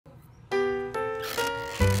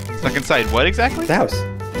Stuck inside what exactly? The house.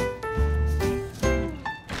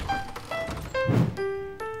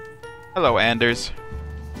 Hello, Anders.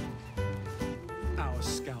 Our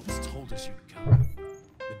scouts told us you'd come.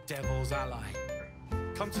 The devil's ally.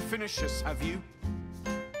 Come to finish us, have you?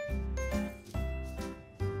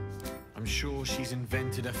 I'm sure she's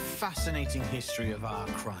invented a fascinating history of our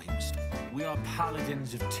crimes. We are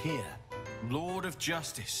paladins of Tyr, Lord of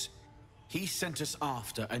Justice. He sent us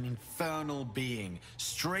after an infernal being,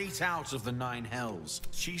 straight out of the Nine Hells.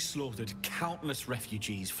 She slaughtered countless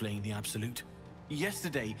refugees fleeing the Absolute.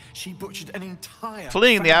 Yesterday, she butchered an entire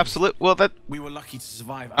Fleeing the family. Absolute? Well, that... We were lucky to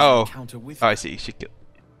survive our encounter with Oh, her. I see. She killed...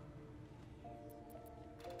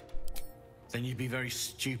 Then you'd be very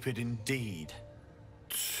stupid indeed.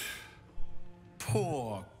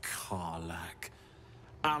 Poor Karlak,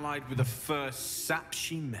 allied with the first sap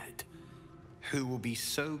she met, who will be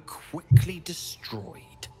so quickly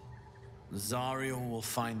destroyed. Zariel will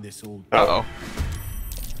find this all. Uh-oh.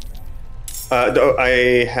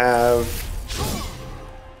 I have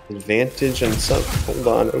advantage and some. Hold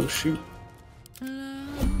on. Oh shoot.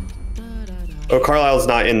 Oh, Carlisle's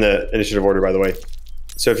not in the initiative order, by the way.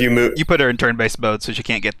 So if you move, You put her in turn-based mode, so she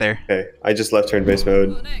can't get there. okay. I just left turn-based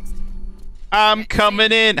mode. I'm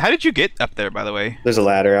coming in. How did you get up there, by the way? There's a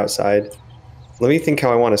ladder outside. Let me think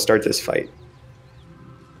how I want to start this fight.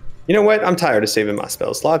 You know what? I'm tired of saving my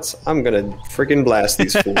spell slots. I'm gonna freaking blast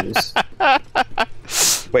these fools.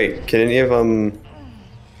 Wait, can any of them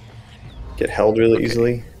get held really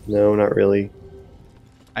easily? No, not really.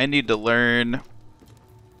 I need to learn.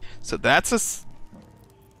 So that's a.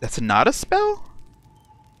 That's not a spell?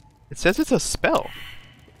 It says it's a spell.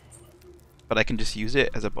 But I can just use it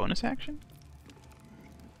as a bonus action?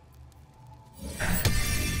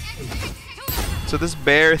 So this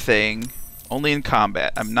bear thing, only in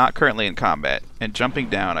combat. I'm not currently in combat. And jumping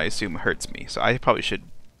down, I assume, hurts me. So I probably should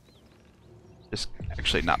just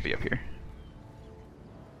actually not be up here.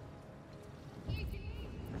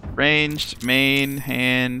 Ranged, main,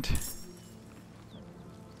 hand.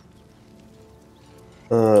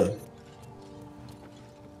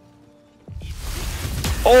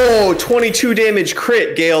 Oh, 22 damage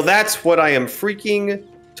crit, Gale. That's what I am freaking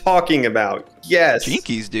talking about. Yes.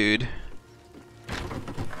 Jinkies, dude.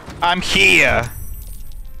 I'm here.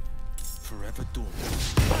 Forever dawn.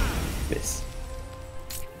 Miss.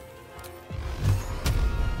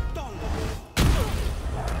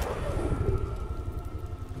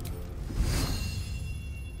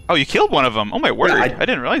 Oh, you killed one of them. Oh my word! Yeah, I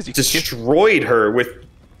didn't realize you could kill. Destroyed her with.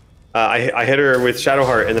 I hit her with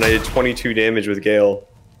Shadowheart, and then I did 22 damage with Gale.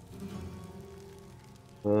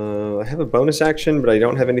 I have a bonus action, but I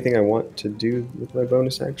don't have anything I want to do with my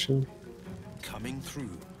bonus action. Coming through.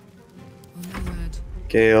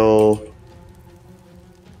 Gale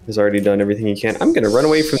has already done everything he can. I'm gonna run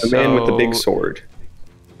away from the man with the big sword.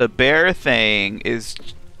 The bear thing is...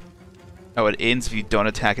 Oh, it ends if you don't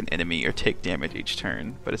attack an enemy or take damage each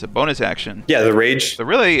turn, but it's a bonus action. Yeah, the rage. So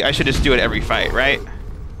really, I should just do it every fight, right?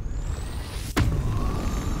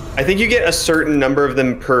 I think you get a certain number of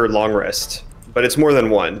them per long rest, but it's more than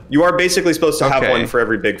one. You are basically supposed to have one for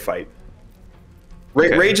every big fight.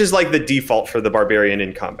 Rage is like the default for the barbarian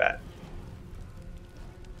in combat.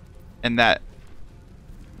 And that...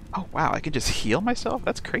 Oh wow, I can just heal myself?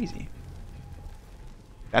 That's crazy.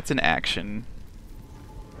 That's an action.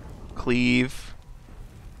 Cleave.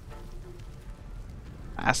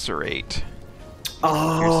 Lacerate.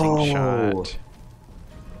 Oh. Piercing shot.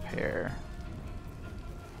 Pair.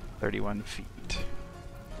 31 feet.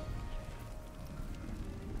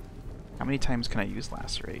 How many times can I use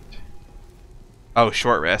lacerate? Oh,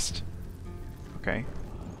 short rest. Okay.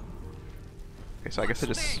 Okay, so I guess I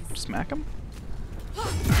just smack him?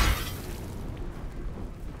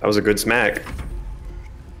 That was a good smack.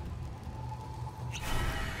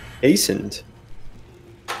 Hastened.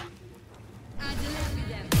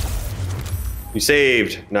 You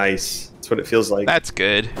saved. Nice. That's what it feels like. That's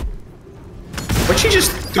good. What'd she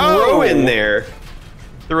just throw in there?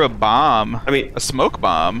 Threw a bomb. I mean, a smoke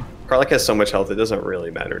bomb. Karlak has so much health, it doesn't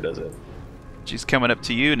really matter, does it? She's coming up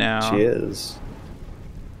to you now. She is.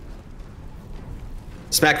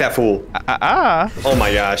 Smack that fool. Oh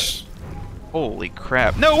my gosh. Holy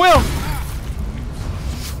crap. No, Will!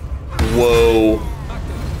 Whoa.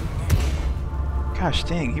 Gosh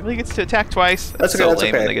dang, he really gets to attack twice. That's okay, so that's lame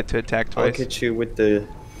okay. when they get to attack I'll twice. get you with the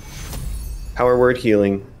power word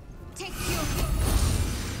healing.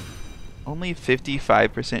 Only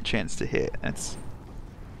 55% chance to hit. That's...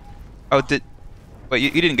 Oh, did... Wait,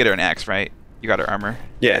 you didn't get her an axe, right? You got her armor?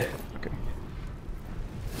 Yeah. Okay.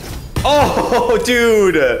 Oh,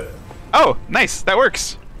 dude! Oh, nice! That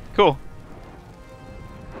works! Cool.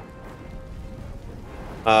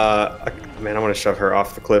 Man, I want to shove her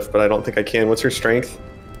off the cliff, but I don't think I can. What's her strength?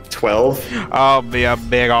 12? I'll be a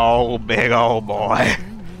big old boy.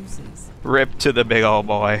 Rip to the big old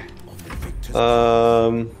boy.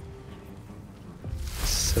 75%,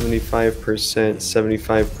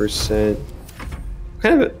 75%.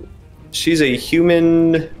 Kind of. She's a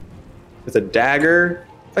human with a dagger.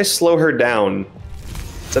 If I slow her down,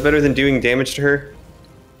 is that better than doing damage to her?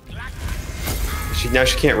 Now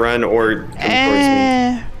she can't run or come towards me.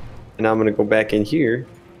 And now I'm gonna go back in here,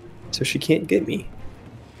 so she can't get me.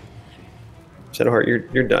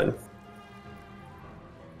 Shadowheart, you're done.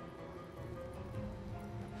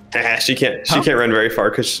 Ah, she can't run very far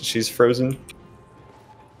because she's frozen.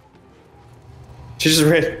 She just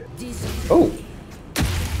ran. Oh,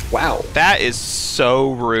 wow! That is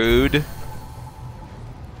so rude.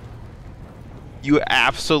 You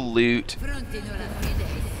absolute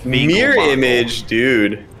mirror image,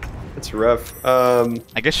 dude. That's rough.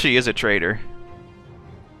 I guess she is a traitor.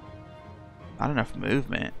 Not enough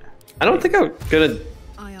movement. I don't think I'm gonna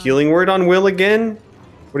healing word on Will again.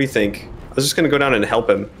 What do you think? I was just gonna go down and help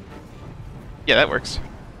him. Yeah, that works.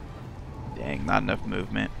 Dang, not enough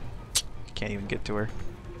movement. Can't even get to her.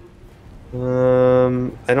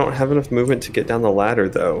 I don't have enough movement to get down the ladder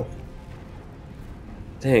though.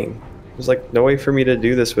 Dang. There's like no way for me to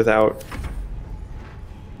do this without...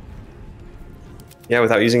 Yeah,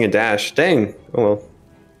 without using a dash. Dang. Oh well.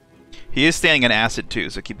 He is standing in acid too,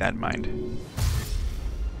 so keep that in mind.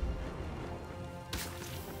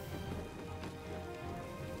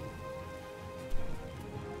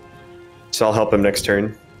 So I'll help him next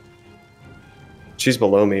turn. She's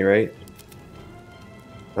below me, right?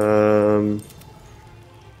 I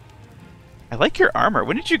like your armor.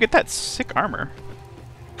 When did you get that sick armor?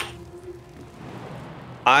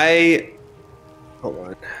 Hold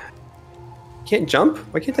on. Can't jump?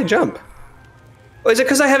 Why can't I jump? Oh, is it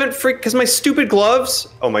because I haven't because my stupid gloves?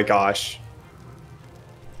 Oh my gosh.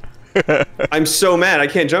 I'm so mad. I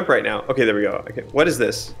can't jump right now. Okay, there we go. Okay, what is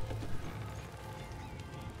this?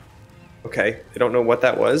 Okay, I don't know what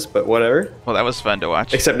that was, but whatever. Well, that was fun to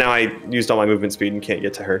watch. Except now I used all my movement speed and can't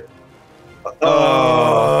get to her.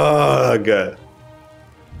 Ugh.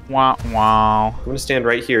 Wow, wow. I'm gonna stand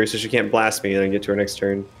right here so she can't blast me and then get to her next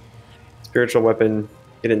turn. Spiritual weapon,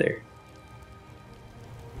 get in there.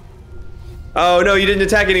 Oh no, you didn't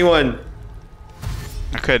attack anyone!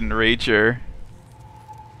 I couldn't reach her.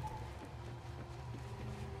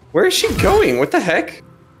 Where is she going? What the heck?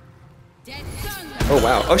 Oh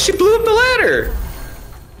wow. Oh, she blew up the ladder!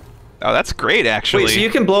 Oh, that's great, actually. Wait, so you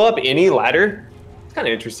can blow up any ladder? It's kind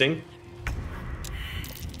of interesting.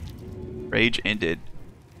 Rage ended.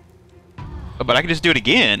 Oh, but I can just do it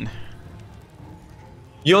again.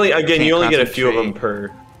 You only get a few of them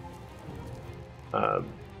concentrate. per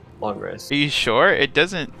long rest. Are you sure? It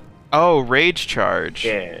doesn't... Oh, rage charge.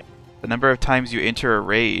 Yeah. The number of times you enter a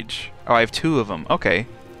rage. Oh, I have 2 of them. Okay.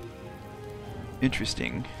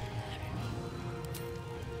 Interesting.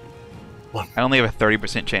 I only have a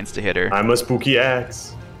 30% chance to hit her. I'm a spooky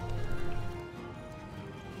axe.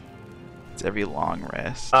 It's every long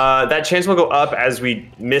rest. That chance will go up as we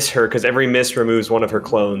miss her, because every miss removes one of her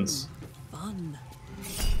clones. Fun.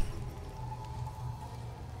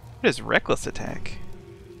 What is reckless attack?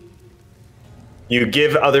 You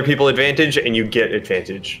give other people advantage, and you get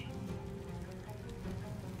advantage.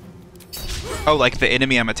 Oh, like the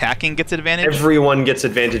enemy I'm attacking gets advantage? Everyone gets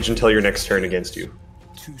advantage until your next turn against you.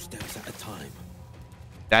 2 steps at a time.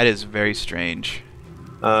 That is very strange.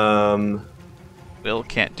 Will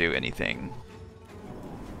can't do anything.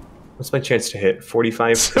 What's my chance to hit?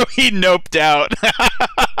 45? So he noped out.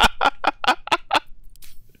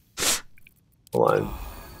 Hold on.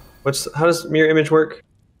 How does mirror image work?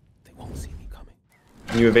 They won't see me coming.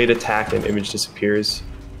 You evade attack and image disappears.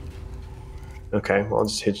 Okay, well I'll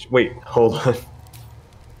just hit you. Wait, hold on.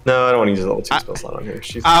 No, I don't want to use a level 2 spell slot on her.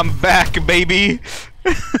 I'm back, baby.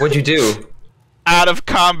 What'd you do? Out of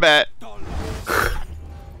combat.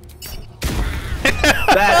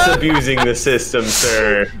 That's abusing the system,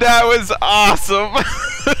 sir. That was awesome.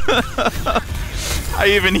 I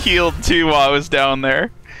even healed too while I was down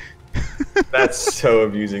there. That's so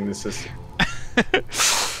abusing the system.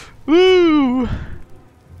 Woo!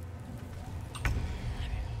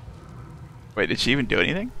 Wait, did she even do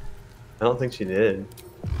anything? I don't think she did.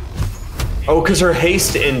 Oh, because her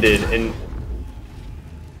haste ended and...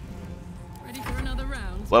 Ready for another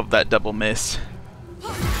round? Love that double miss.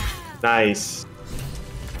 Nice.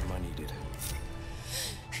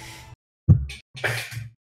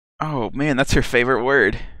 Oh man, that's her favorite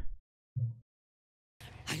word.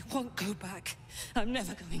 I won't go back. I'm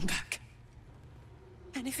never going back.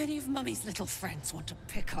 And if any of Mummy's little friends want to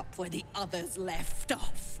pick up where the others left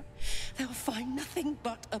off, they'll find nothing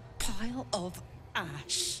but a pile of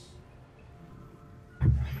ash.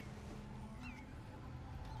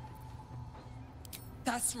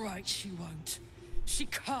 That's right, she won't. She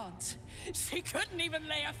can't. She couldn't even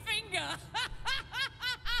lay a finger.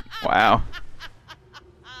 Wow.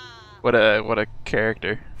 What a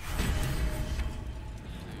character.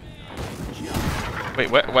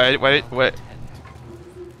 Wait, what?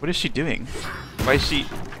 What is she doing? Why is she...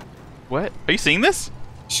 What? Are you seeing this?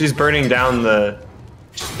 She's burning down the...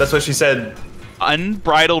 That's what she said.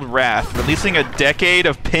 Unbridled wrath, releasing a decade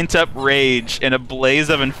of pent-up rage in a blaze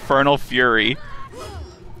of infernal fury.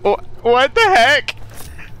 What the heck?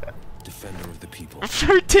 Defender of the people.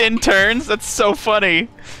 For 10 turns? That's so funny.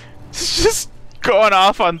 It's just going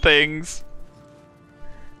off on things.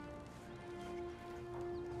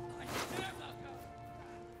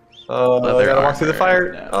 I gotta walk through the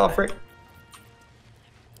fire. No. Oh, frick.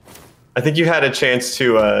 I think you had a chance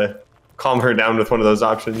to calm her down with one of those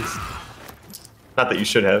options. Not that you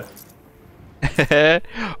should have.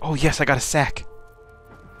 Oh yes, I got a sack.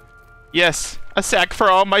 Yes, a sack for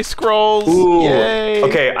all my scrolls. Ooh. Yay.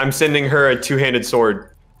 Okay, I'm sending her a two-handed sword.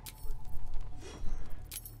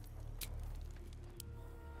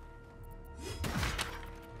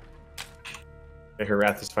 Okay, her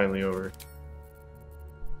wrath is finally over.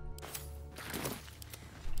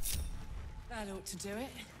 That ought to do it.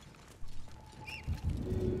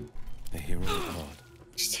 The hero of God.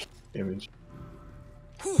 Just damage.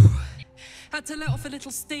 Whew. Had to let off a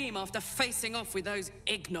little steam after facing off with those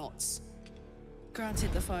ignots.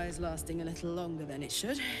 Granted, the fire's lasting a little longer than it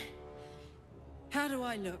should. How do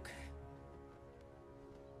I look?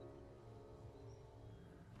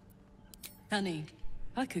 Honey,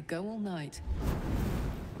 I could go all night.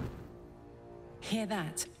 Hear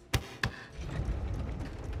that?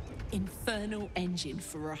 Infernal engine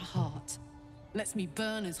for a heart. Lets me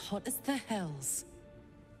burn as hot as the hells.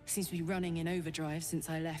 Seems to be running in overdrive since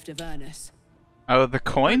I left Avernus. Oh, the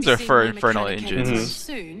coins are for infernal engines.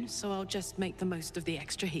 Soon, so I'll just make the most of the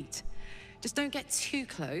extra heat. Just don't get too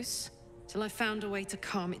close till I've found a way to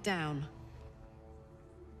calm it down.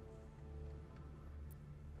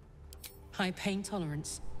 High pain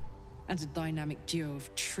tolerance and a dynamic duo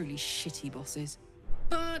of truly shitty bosses.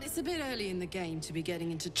 But it's a bit early in the game to be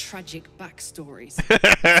getting into tragic backstories.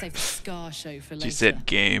 Save the scar show for later. She said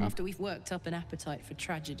game. After we've worked up an appetite for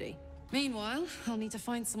tragedy. Meanwhile, I'll need to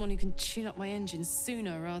find someone who can tune up my engines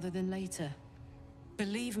sooner rather than later.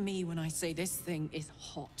 Believe me when I say this thing is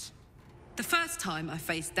hot. The first time I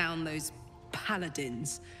faced down those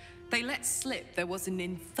paladins, they let slip there was an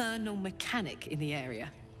infernal mechanic in the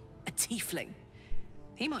area. A tiefling.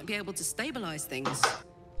 He might be able to stabilize things,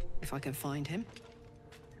 if I can find him.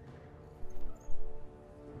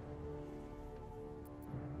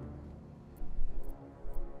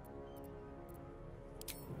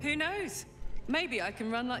 Who knows? Maybe I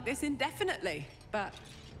can run like this indefinitely, but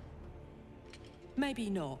maybe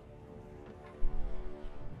not.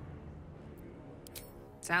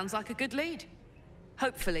 Sounds like a good lead.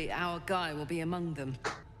 Hopefully our guy will be among them.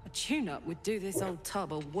 A tune-up would do this old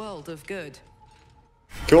tub a world of good.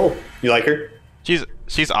 Cool. You like her?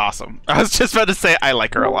 She's awesome. I was just about to say I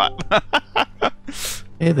like her a lot.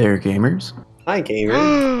 Hey there, gamers. Hi,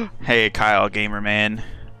 gamer. Hey, Kyle, gamer man.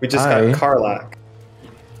 We just Hi. got Carlock.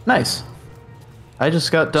 Nice. I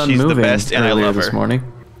just got done She's the moving best, and I earlier love this her. morning.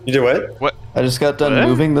 You did what? What? I just got done What?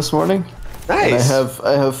 moving this morning. And Nice.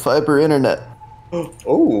 I have fiber internet.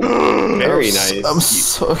 Oh, very nice. I'm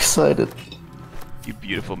so excited. You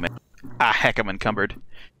beautiful man. Ah, heck, I'm encumbered.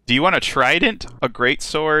 Do you want a trident, a great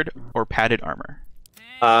sword, or padded armor?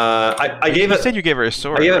 I gave You it. said you gave her a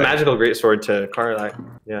sword. I gave a right? magical greatsword to Carlock.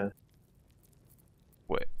 Yeah.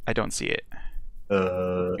 What? I don't see it.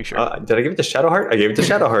 You sure? Did I give it to Shadowheart? I gave it to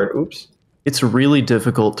Shadowheart. Oops. It's really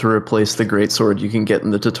difficult to replace the greatsword you can get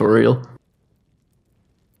in the tutorial.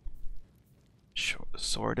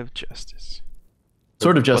 Sword of Justice.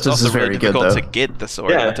 Sword of Well, it's Justice also is very really good, difficult though. to get the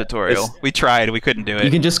sword Yeah, in the tutorial. it's- We tried. We couldn't do it. You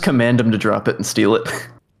can just command him to drop it and steal it.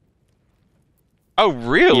 Oh,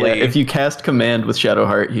 really? Yeah, if you cast command with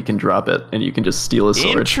Shadowheart, he can drop it, and you can just steal his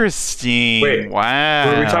sword. Interesting. Wait,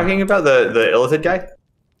 Wow. Were we talking about the Illithid guy?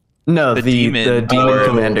 No, The the demon. demon Oh.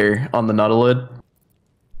 commander on the Nautilid.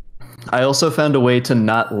 I also found a way to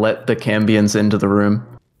not let the Cambions into the room.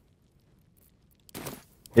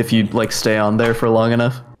 If you like stay on there for long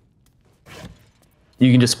enough.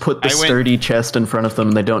 You can just put the I went- sturdy chest in front of them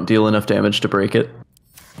and they don't deal enough damage to break it.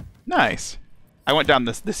 Nice. I went down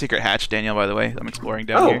the secret hatch, Daniel, by the way. I'm exploring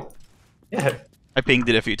down here. Yeah. I pinged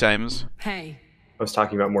it a few times. Hey, I was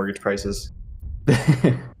talking about mortgage prices.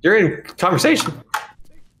 You're in conversation.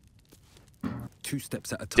 2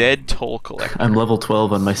 steps at a time. Dead toll collector. I'm level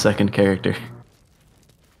 12 on my second character.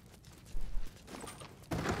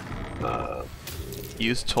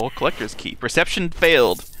 Use toll collector's key. Perception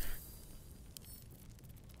failed.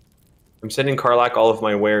 I'm sending Karlak all of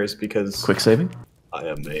my wares because Quick saving? I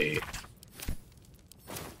am a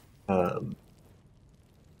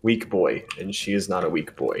weak boy, and she is not a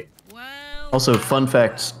weak boy. Also, fun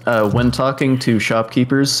fact, when talking to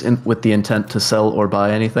shopkeepers with the intent to sell or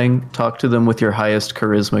buy anything, talk to them with your highest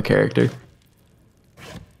charisma character.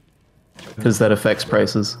 Because that affects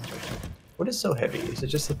prices. What is so heavy? Is it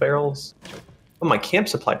just the barrels? Oh, my camp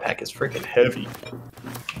supply pack is freaking heavy.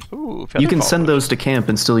 Ooh, You can send those to camp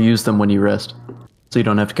and still use them when you rest. So you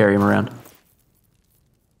don't have to carry them around.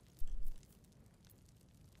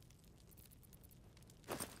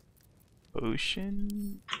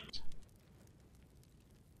 Ocean.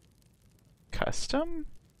 Custom?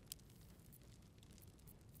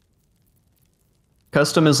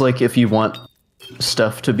 Custom is like if you want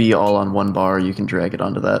stuff to be all on one bar, you can drag it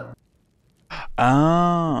onto that.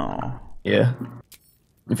 Oh. Yeah.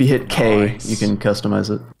 If you hit K, Nice. you can customize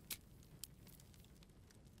it.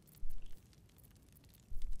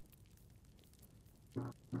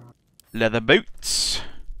 Leather boots.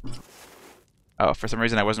 Oh, for some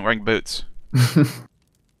reason I wasn't wearing boots.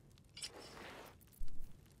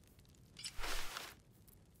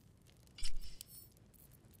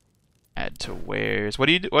 Add to wares. What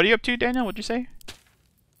are you up to, Daniel? What'd you say?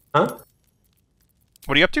 Huh?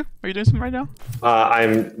 What are you up to? Are you doing something right now?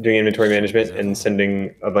 I'm doing inventory management and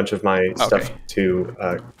sending a bunch of my stuff to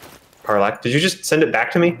Karlak. Did you just send it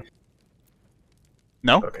back to me?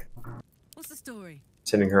 No? Okay. What's the story?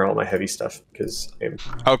 Sending her all my heavy stuff because I am.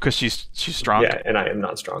 Oh, because she's strong. Yeah, and I am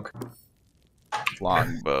not strong.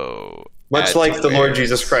 Longbow. Much Add like to the Lord wares.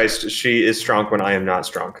 Jesus Christ, she is strong when I am not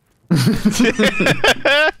strong.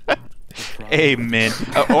 Amen.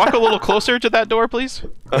 Walk a little closer to that door, please.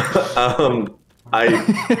 I.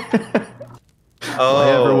 Why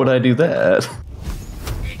ever would I do that?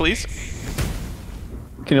 Please.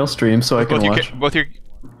 Can you all stream so I can watch? Both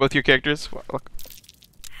your characters. Look.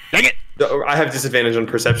 Dang it! I have disadvantage on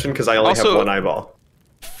perception because I only have Also- one eyeball.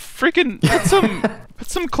 Freaking put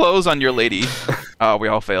some clothes on your lady. Oh, we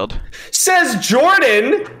all failed. Says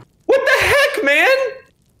Jordan. What the heck, man?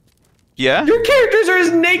 Yeah. Your characters are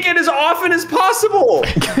as naked as often as possible.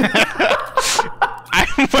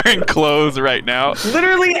 I'm wearing clothes right now.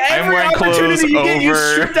 Literally every wearing opportunity clothes you get, you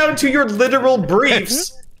over- strip down to your literal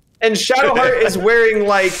briefs. And Shadowheart is wearing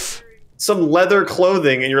like some leather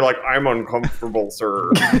clothing, and you're like, I'm uncomfortable,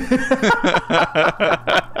 sir.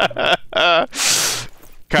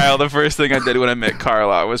 Kyle, the first thing I did when I met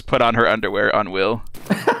Carla was put on her underwear on Will.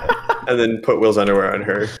 And then put Will's underwear on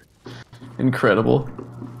her. Incredible.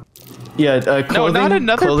 Yeah, clothing, not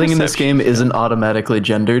another clothing in this perception. game isn't automatically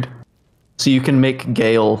gendered. So you can make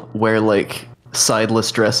Gale wear, like,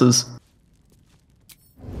 sideless dresses.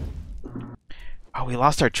 Oh, we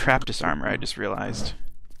lost our trap disarmor, I just realized.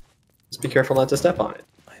 Just be careful not to step on it.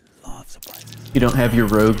 You don't have your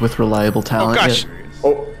rogue with reliable Oh talent gosh! yet.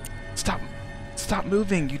 Oh, Stop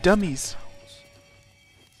moving, you dummies.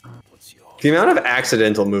 the amount of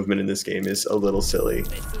accidental movement in this game is a little silly.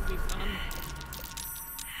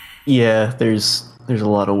 Yeah, there's a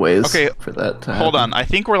lot of ways Okay, for that to Hold happen. on, I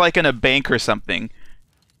think we're like in a bank or something.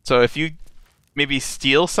 So if you maybe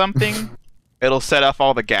steal something, it'll set off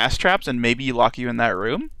all the gas traps and maybe lock you in that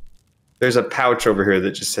room? There's a pouch over here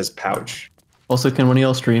that just says pouch. Also, can one of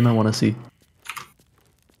y'all stream? I want to see.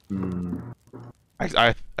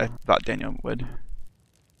 I thought Daniel would.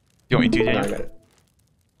 You want me to, I Daniel? got it.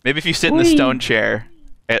 Maybe if you sit in the stone chair,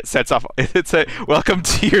 it sets off. It's a welcome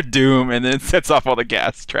to your doom, and then it sets off all the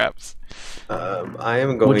gas traps. I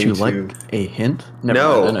am going Would you to. like a hint? Never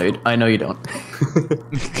No. mind, I know you don't.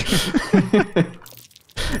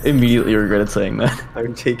 Immediately regretted saying that.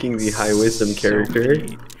 I'm taking the high wisdom character.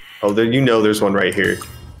 Oh, there, there's one right here.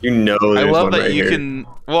 There's I love one that right you here. can.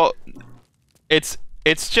 Well, it's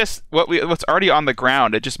just what's already on the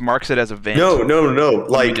ground. It just marks it as a vent. No.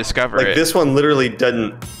 Like discover like it. this one literally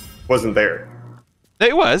wasn't there.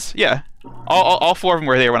 It was, yeah. All four of them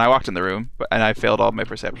were there when I walked in the room, and I failed all my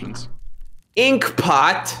perceptions. Ink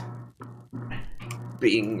pot.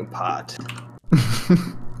 Bing pot.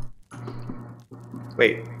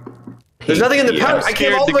 Wait. There's nothing in the Yeah, pouch. I'm I came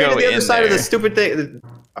scared all the to way to go the other in side of the there. stupid thing. The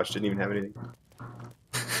pouch didn't even have anything.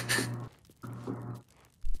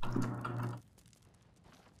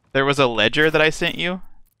 There was a ledger that I sent you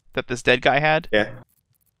that this dead guy had. Yeah.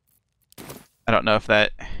 I don't know if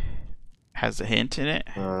that has a hint in it.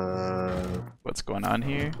 what's going on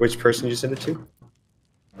here. Which person did you send it to?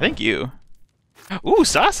 Thank you. Ooh,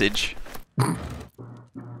 sausage.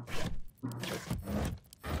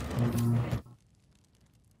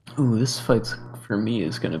 Ooh, this fight for me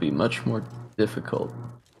is going to be much more difficult.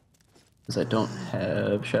 Because I don't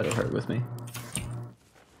have Shadowheart with me.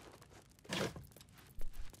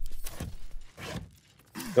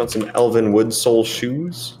 You want some Elven Wood Soul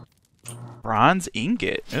shoes? Bronze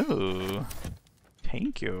ingot. Ooh.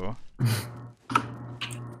 Thank you.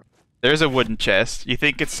 There's a wooden chest. You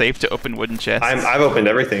think it's safe to open wooden chests? I've opened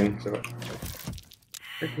everything. So.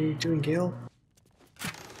 What are you doing, Gale?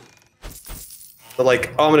 But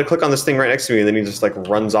like, oh, I'm gonna click on this thing right next to me, and then he just like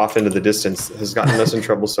runs off into the distance. Has gotten us in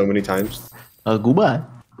trouble so many times. Goodbye.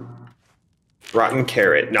 Rotten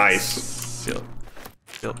carrot, nice.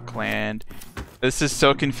 Silk gland. This is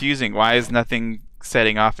so confusing. Why is nothing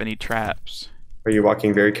setting off any traps? Are you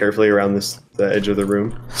walking very carefully around the edge of the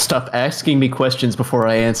room? Stop asking me questions before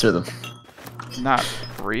I answer them. Not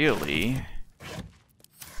really.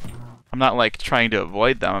 I'm not like trying to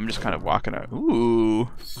avoid them. I'm just kind of walking out. Ooh.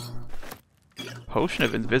 Potion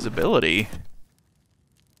of invisibility.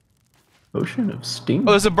 Potion of sting?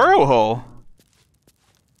 Oh, there's a burrow hole.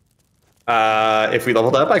 If we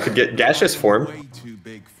leveled up, I could get gaseous form. Way too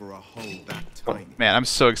big for a hole that tiny. Man, I'm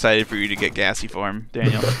so excited for you to get gassy form,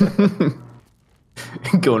 Daniel.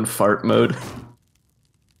 Go in fart mode.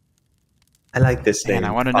 I like this thing. Man,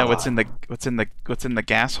 I want to know what's in the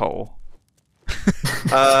gas hole.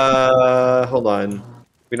 Hold on.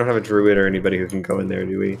 We don't have a druid or anybody who can go in there,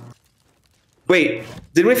 do we? Wait,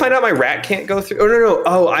 didn't we find out my rat can't go through? Oh, no.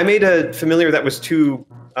 Oh, I made a familiar that was too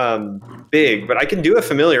big, but I can do a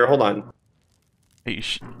familiar. Hold on. Are you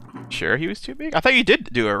sure he was too big? I thought you did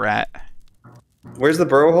do a rat. Where's the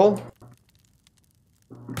burrow hole?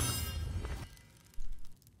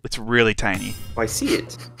 It's really tiny. Oh, I see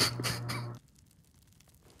it.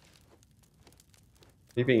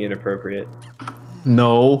 You're being inappropriate.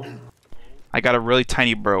 No. I got a really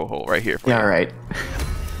tiny burrow hole right here for you. Yeah, alright.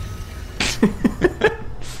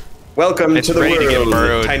 Welcome It's to the ready to get world,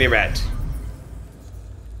 burrowed. tiny rat.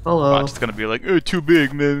 Hello. Watch, it's gonna be like, oh, too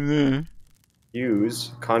big, man.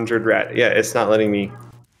 Use conjured rat. Yeah, it's not letting me.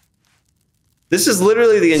 This is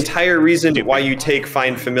literally the entire reason why you take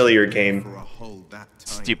Find Familiar game. For a hole that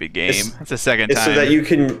tiny. Stupid game. It's- That's the second It's time. so that you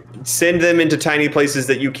can send them into tiny places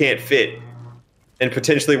that you can't fit. And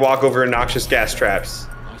potentially walk over noxious gas traps.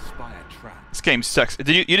 I spy a trap. This game sucks.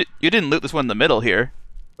 Did you didn't loot this one in the middle here?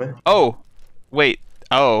 What? Oh, wait.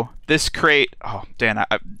 Oh, this crate. Oh, dang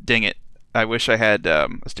it. I wish I had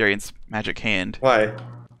Asterian's magic hand. Why?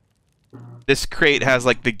 This crate has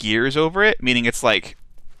like the gears over it, meaning it's like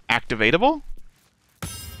activatable.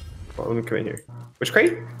 Well, let me come in here. Which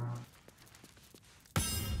crate? Do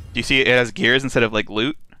you see it has gears instead of like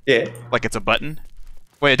loot? Yeah. Like it's a button?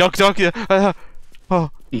 Wait, don't. Oh.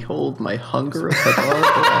 Behold my hunger of the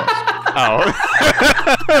blast. Oh.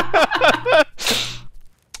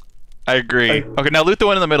 I agree. Okay, now loot the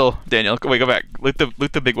one in the middle, Daniel. Wait, go back. Loot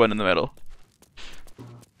the big one in the middle.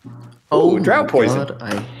 Oh, drought poison. God,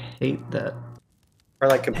 I hate that. Or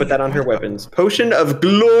like can put that on her weapons. Potion of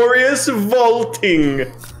glorious vaulting.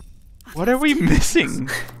 What are we missing?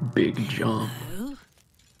 Big jump.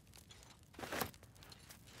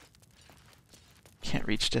 Can't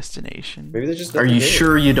reach destination. Maybe there's just. Are nothing you here.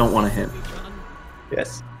 sure you don't want to hint?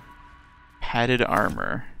 Yes. Padded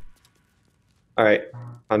armor. All right.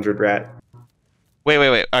 100 rat. Wait.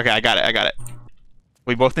 Okay, I got it.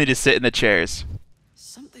 We both need to sit in the chairs.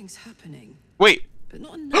 Something's happening, Wait. but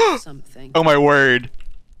not enough something. Oh my word.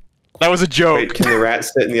 That was a joke. Wait, can the rat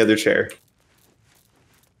sit in the other chair?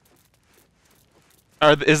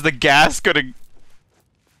 Is the gas gonna...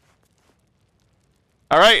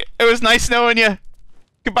 Alright, it was nice knowing you.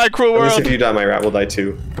 Goodbye, cruel At least world. if you die, my rat will die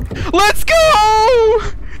too. Let's go!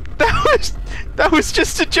 That was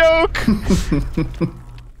just a joke.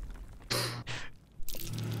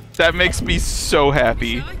 That makes me so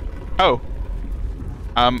happy. Oh.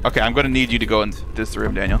 Okay, I'm gonna need you to go in this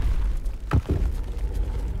room, Daniel.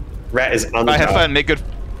 Rat is on the Bye, job. have fun.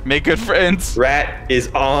 Make good friends. Rat is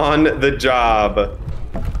on the job.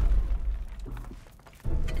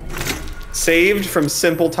 Saved from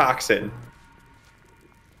simple toxin.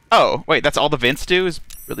 Oh, wait, that's all the vents do is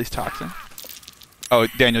release toxin? Oh,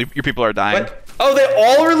 Daniel, your people are dying. What? Oh, they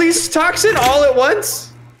all release toxin all at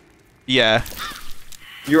once? Yeah.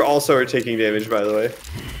 You also are taking damage, by the way.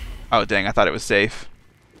 Oh, dang, I thought it was safe.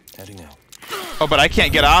 Heading out. Oh, but I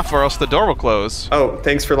can't get off or else the door will close. Oh,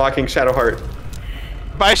 thanks for locking Shadowheart.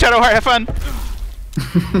 Bye, Shadowheart, have fun.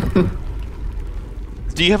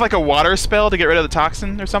 Do you have like a water spell to get rid of the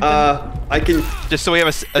toxin or something? I can. Just so we have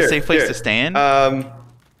a safe place to stand? I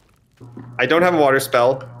don't have a water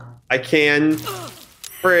spell. I can.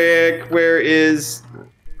 Frick, where is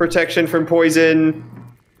protection from poison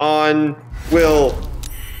on Will?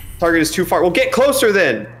 Target is too far. Well, get closer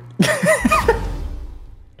then.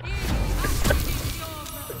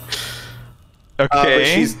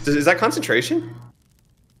 Okay. Is that concentration?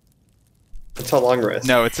 It's a long rest.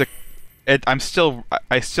 No, it's a. I still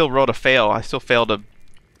rolled a fail. I still failed a.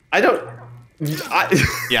 I don't.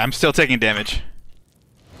 Yeah, I'm still taking damage.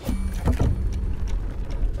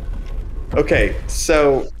 Okay,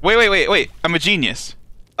 so. Wait. I'm a genius.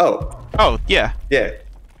 Oh. Oh yeah. Yeah.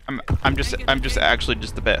 I'm just actually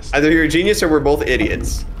just the best. Either you're a genius or we're both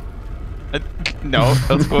idiots. No,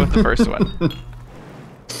 let's go with the first one.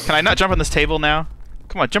 Can I not jump on this table now?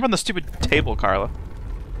 Come on, jump on the stupid table, Carla.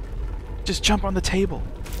 Just jump on the table.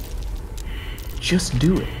 Just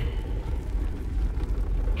do it.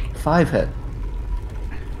 5 head.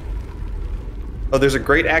 Oh, there's a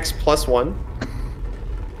great axe +1.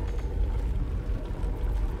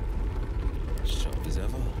 Sharp as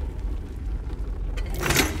ever.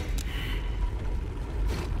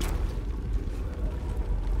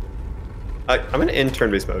 I'm gonna end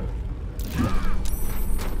turn-based mode.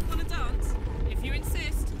 Wanna dance? If you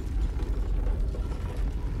insist.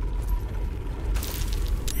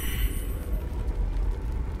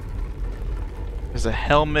 There's a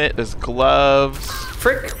helmet, there's gloves.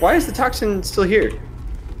 Frick, why is the toxin still here?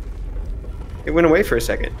 It went away for a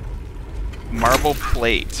second. Marble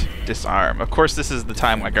plate. Disarm. Of course this is the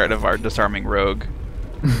time I got rid of our disarming rogue.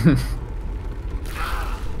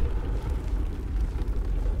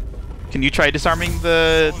 Can you try disarming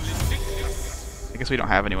the... I guess we don't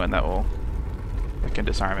have anyone that can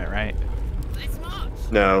disarm it, right?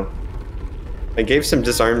 No. I gave some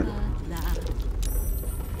disarm...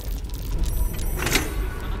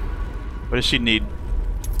 What does she need?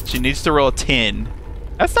 She needs to roll a 10.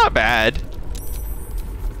 That's not bad.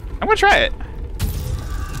 I'm gonna try it.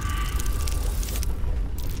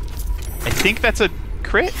 I think that's a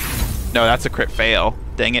crit? No, that's a crit fail.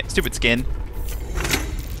 Dang it. Stupid skin.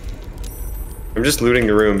 I'm just looting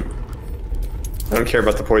the room. I don't care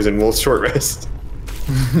about the poison. We'll short rest.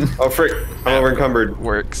 Oh, frick. I'm over encumbered.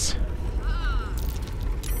 Works.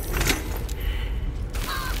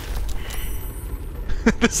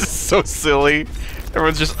 This is so silly.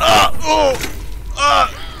 Everyone's just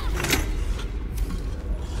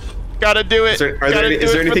gotta do it. Is there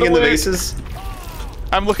anything in the vases?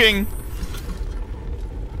 I'm looking.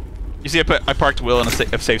 You see, I parked Will in a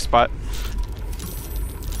safe spot.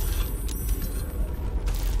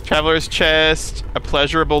 Traveler's chest, a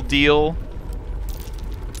pleasurable deal.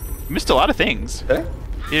 You missed a lot of things. Okay.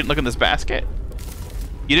 You didn't look in this basket.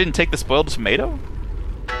 You didn't take the spoiled tomato?